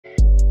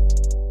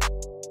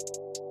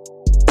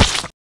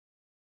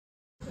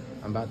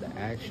I'm about to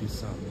ask you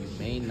something you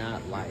may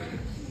not like.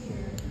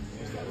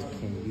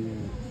 Can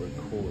you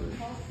record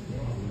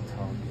me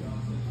talking?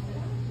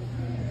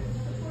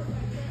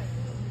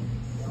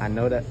 I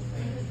know that.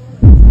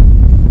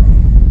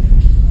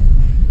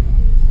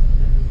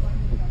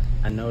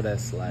 I know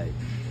that's like.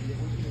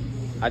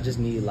 I just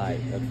need like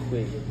a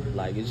quick,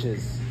 like it's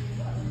just.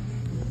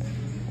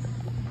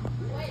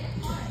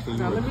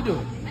 Now let me do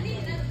it.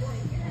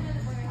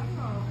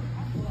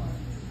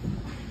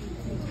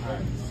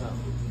 Alright, so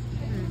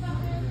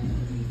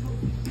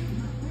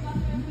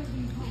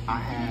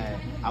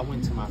I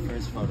went to my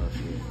first photo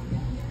shoot.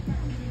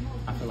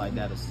 I feel like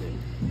that'll stick.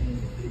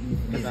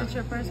 Is it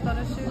your first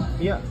photo shoot?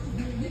 Yeah.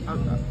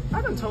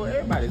 I done told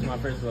everybody it's my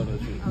first photo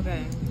shoot.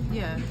 Okay.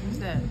 Yeah, you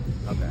said.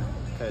 Okay.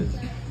 Cause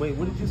wait,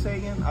 what did you say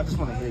again? I just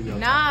want to hear your.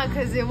 Nah,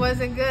 cause it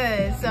wasn't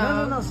good.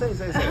 So. No. Say.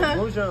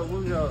 What was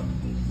your?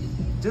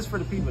 Just for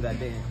the people that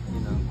didn't, you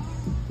know.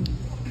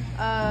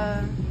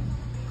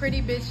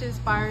 Pretty bitches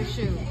fire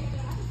shoot.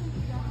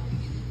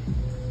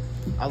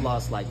 I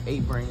lost like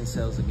 8 brain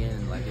cells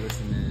again, like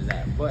listening to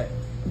that. But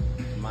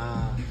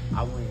I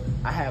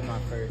had my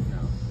first. No.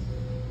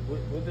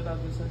 What did I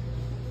just say?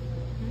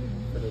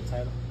 For the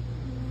title.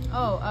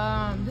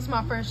 Oh, this is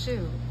my first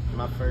shoot.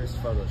 My first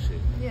photo shoot.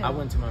 Yeah. I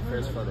went to my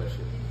first photo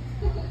shoot.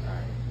 All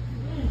right.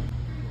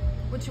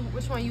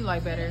 Which one you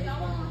like better?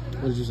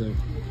 What did you say?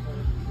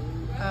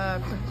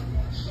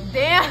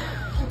 Damn.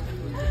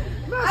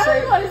 I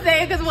don't want to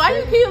say it because why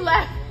you keep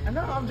laughing?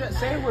 No, I'm just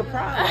saying with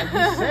pride.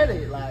 Like you said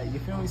it. Like you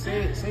feel me?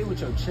 Say it with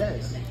your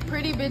chest.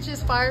 Pretty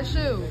bitches fire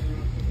shoot.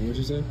 What'd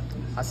you say?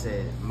 I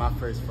said my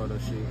first photo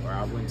shoot, or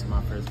I went to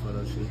my first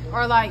photo shoot.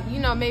 Or like, you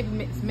know,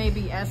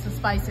 maybe add some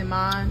spice in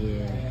mine.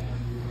 Yeah.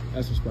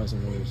 That's some spice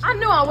and words. I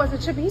knew I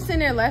wasn't tripping. He's sitting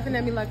there laughing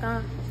at me like,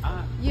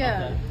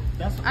 yeah.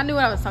 Okay. I knew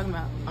what I was talking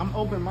about. I'm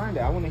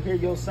open-minded. I want to hear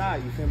your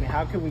side. You feel me?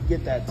 How can we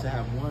get that to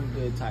have one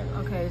good title?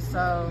 Okay,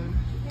 so.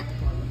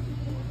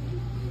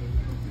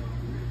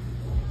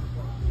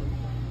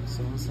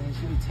 So I'm saying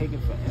she be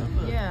taking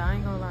forever. Yeah, I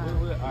ain't gonna lie.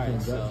 All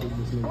right, so.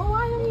 Well,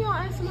 why don't you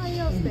ask somebody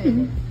else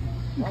then?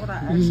 Why would I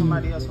ask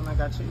somebody else when I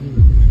got you?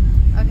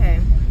 Okay.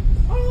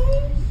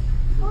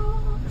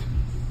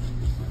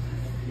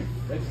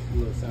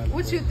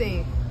 What you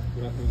think?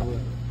 What I think what?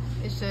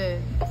 It should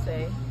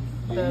say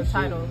the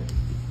title.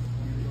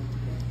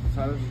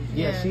 Title?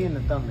 Yeah, she in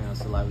the thumbnail.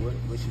 So like,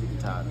 what should be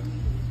the title?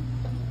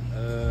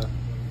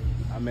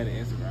 I met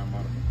an Instagram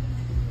model.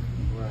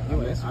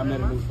 I met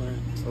a new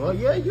friend. Well,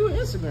 yeah, you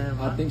Instagram.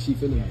 I think she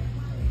feeling it.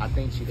 I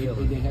think she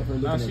feeling It didn't have her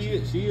looking at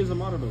you. She is a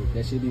model though.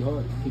 That should be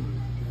hard.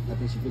 I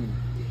think she feeling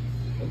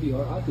it. That'd be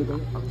hard. I'll click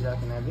on it. I'm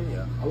jacking that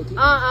video. I would too.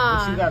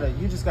 But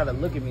you just gotta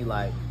look at me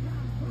like.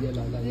 Yeah,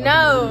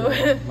 No,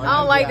 I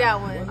don't like yeah.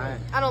 that one.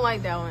 I don't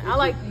like that one. I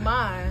like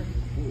mine.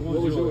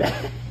 What was yours?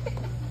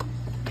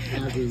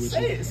 I agree with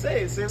you.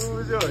 Say what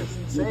was yours.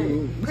 Say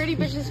it. Pretty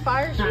bitches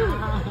fire shoot.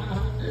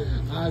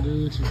 I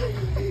agree with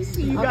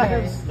you. You got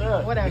him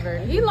stuck. Whatever.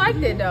 He liked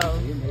it though.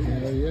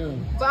 Yeah.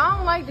 But I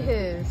don't like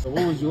his. So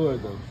what was yours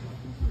though?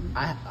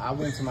 I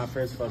went to my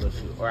first photo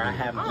shoot, or I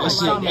had my That shit-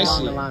 something that along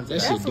shit- the lines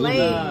of that's that. lame.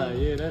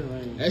 Yeah, that's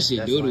lame. That shit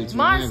That's doodle. fine.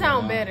 Mine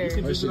sound better. You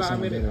could just shit be like, I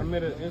sound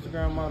met better. an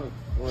Instagram model.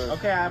 Or,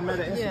 Okay, I met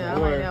an Instagram. Yeah, I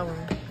like that one.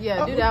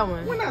 Yeah, do that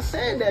one. When I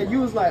said that,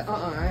 you was like,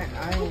 I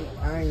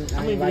ain't.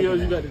 how many videos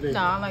you got today? No,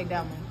 I like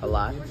that one. A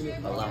lot.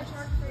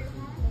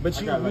 But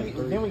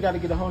then we got to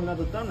get a whole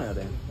nother thumbnail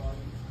then.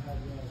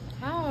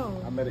 How?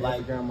 I met an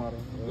Like- Instagram model.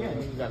 Yeah,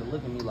 you got to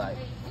look at me like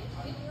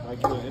Like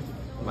you an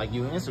Instagram.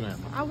 you an Instagram.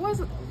 I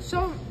wasn't.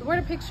 Show where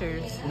the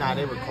pictures. Nah,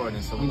 they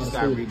recording, so we just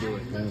got to redo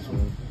it. That's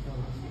right.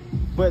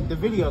 But the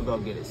video go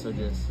get it, so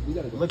just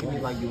look at me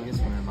like you an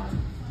Instagram model.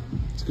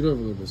 Scoot over a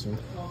little bit, son.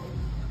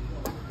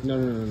 No,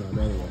 the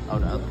other way. Oh,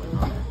 the other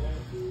one.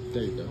 Okay.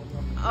 There you go.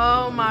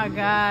 Oh my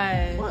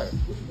god. What?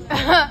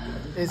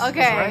 It's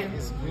Okay. right?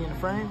 It's me in the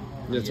frame?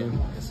 Yes, sir.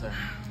 Yes, sir.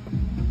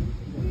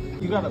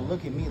 You gotta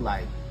look at me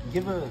like,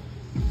 give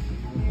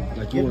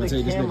Like you the want to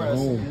take this camera nigga a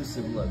home.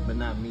 seductive look, but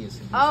not me a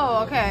seductive Oh,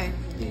 look. okay.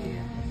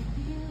 Yeah.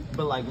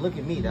 But like, look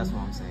at me, that's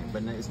what I'm saying.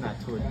 But it's not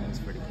toward me, it's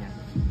for the camera.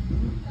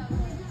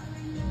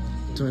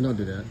 Tony, don't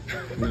do that.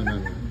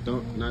 No.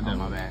 Don't, not that Oh,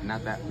 my one. bad,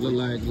 not that. Look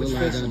like facial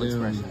goddamn.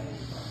 expression.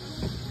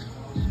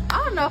 I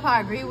don't know if I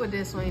agree with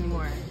this one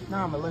anymore. No,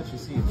 I'm gonna let you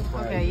see it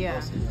before Okay, I yeah.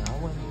 post it. I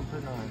wouldn't even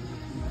put on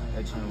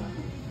extra, you know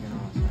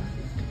what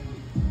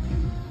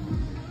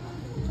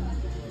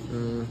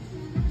I'm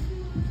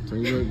saying? So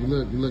you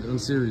look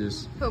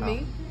unserious. Who,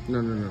 me? No.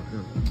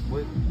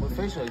 What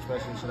facial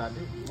expression should I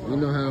do? You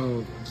know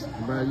how,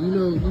 bro,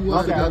 you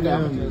watch Okay,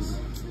 goddamn. I'm just,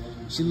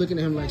 She looking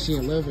at him like she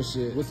in love and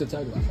shit. What's the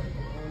title?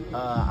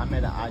 I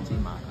met an IG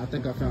model. I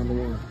think I found the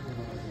one.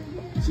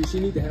 She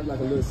need to have like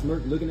a little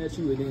smirk looking at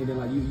you, and then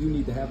like you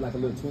need to have like a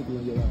little twinkle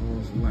in your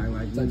eye.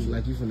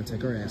 Like you finna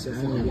take her ass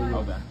home.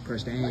 Okay.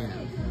 Crush the hand.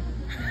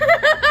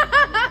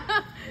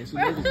 She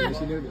nervous.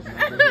 She nervous.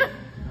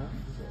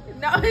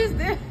 No, it's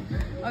this.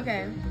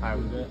 Okay. Alright,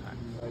 we good?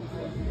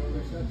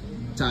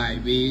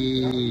 Type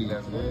B.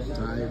 That's good.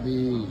 Type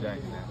B.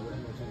 Jacking that.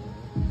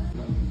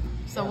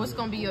 So what's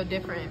gonna be your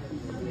different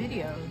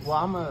videos?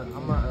 Well,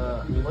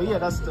 well, yeah,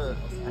 that's the.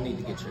 I need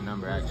to get your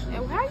number actually.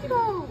 And how you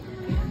gonna?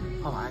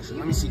 Oh, actually,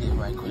 let me see this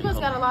right quick. You must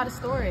got a lot of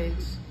storage.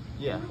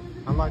 Yeah,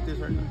 unlock this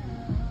right now.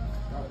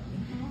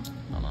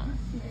 Hold on.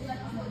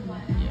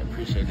 Yeah,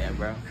 appreciate that,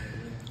 bro.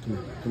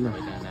 Come here.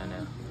 Wait,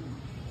 down.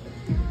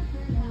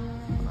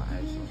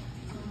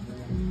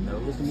 No,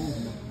 What's the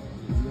move?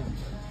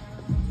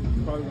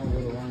 Probably gonna go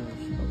to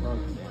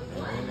Lions.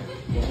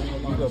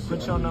 you go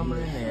put your number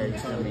in there, you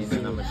feel me, and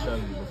then I'm gonna show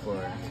you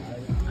before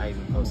I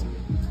even post it.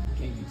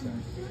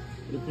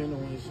 Depending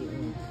on when you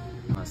shoot.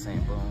 My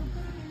same phone.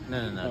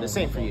 No, this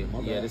ain't for you.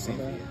 Yeah, this ain't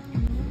for you.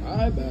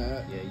 I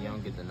bet. Yeah, you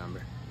don't get the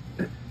number.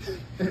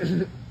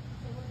 Boom.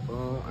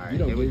 Alright, You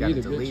don't then we get gotta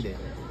either, delete bitch.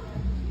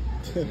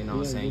 it. You know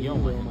what I'm saying? You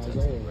don't want him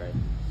to see, right?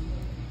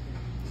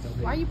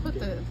 Why you put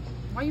the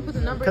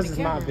number in Because the it's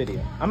camera? my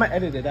video. I'm gonna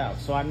edit it out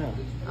so I know.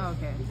 Oh,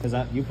 okay. Because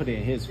you put it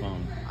in his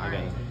phone.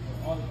 Okay.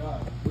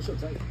 What's your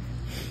type?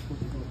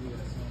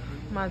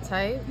 My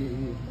type? I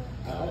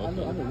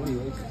know one of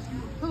yours.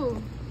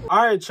 Who?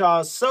 All right,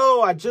 y'all.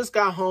 So I just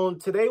got home.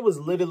 Today was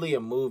literally a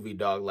movie,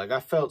 dog. Like, I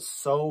felt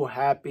so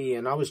happy,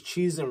 and I was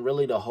cheesing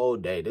really the whole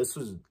day. This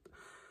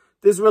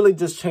really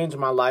just changed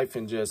my life,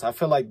 and I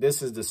feel like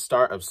this is the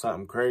start of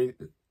something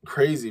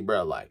crazy,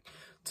 bro. Like,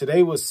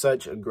 today was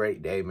such a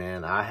great day,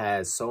 man. I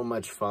had so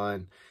much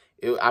fun.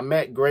 I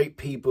met great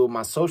people.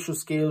 My social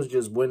skills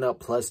just went up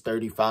plus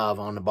 35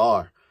 on the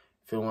bar.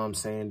 Feel what I'm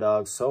saying,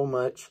 dog? So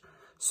much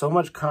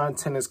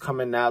content is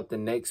coming out the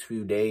next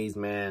few days,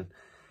 man.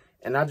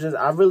 And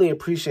I really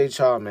appreciate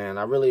y'all, man.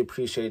 I really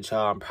appreciate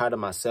y'all. I'm proud of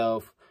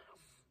myself.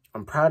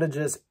 I'm proud of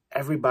just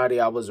everybody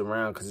I was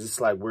around, because it's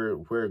like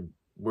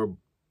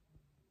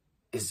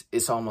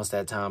it's almost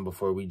that time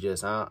before we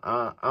just,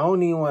 I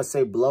don't even want to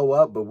say blow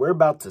up, but we're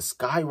about to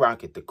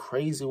skyrocket the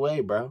crazy way,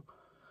 bro.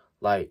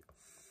 Like,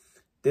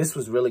 this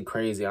was really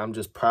crazy. I'm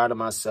just proud of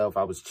myself.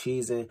 I was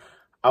cheesing.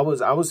 I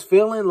was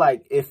feeling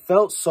like it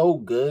felt so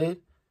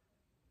good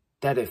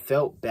that it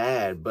felt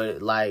bad,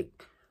 but like,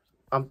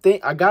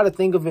 I got to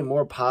think of it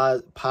more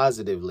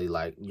positively.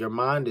 Like, your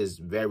mind is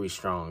very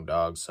strong,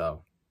 dog.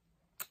 So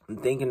I'm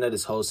thinking of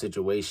this whole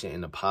situation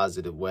in a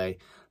positive way.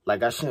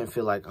 Like, I shouldn't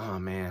feel like, oh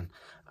man,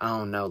 I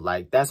don't know.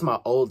 Like, that's my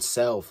old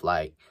self,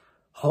 like,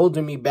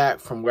 holding me back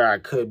from where I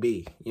could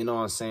be. You know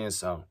what I'm saying?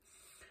 So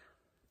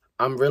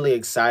I'm really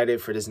excited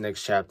for this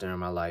next chapter in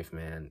my life,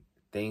 man.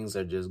 Things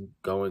are just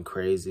going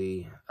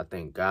crazy. I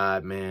thank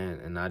God, man.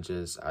 And I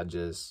just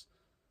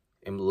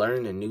am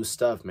learning new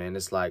stuff, man.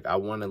 It's like, I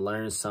want to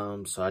learn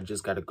some, so I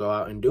just got to go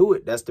out and do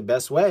it. That's the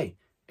best way.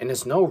 And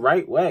it's no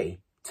right way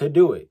to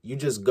do it. You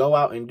just go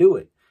out and do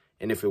it.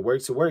 And if it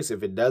works, it works.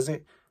 If it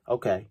doesn't,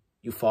 okay,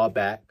 you fall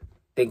back,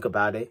 think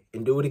about it,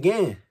 and do it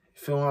again.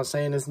 You feel what I'm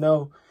saying? It's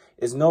no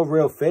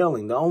real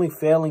failing. The only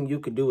failing you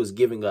could do is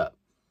giving up.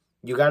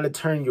 You got to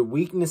turn your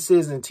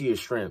weaknesses into your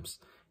strengths.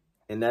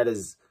 And that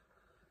is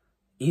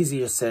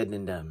easier said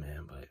than done,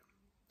 man. But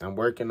I'm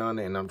working on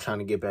it, and I'm trying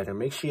to get better.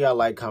 Make sure y'all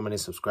like, comment,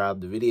 and subscribe.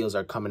 The videos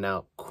are coming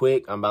out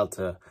quick. I'm about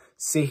to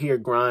sit here,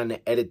 grind,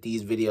 and edit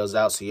these videos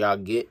out so y'all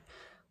get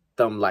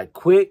them, like,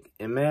 quick.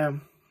 And,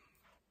 man,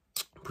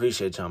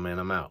 appreciate y'all, man.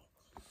 I'm out.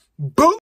 Boom!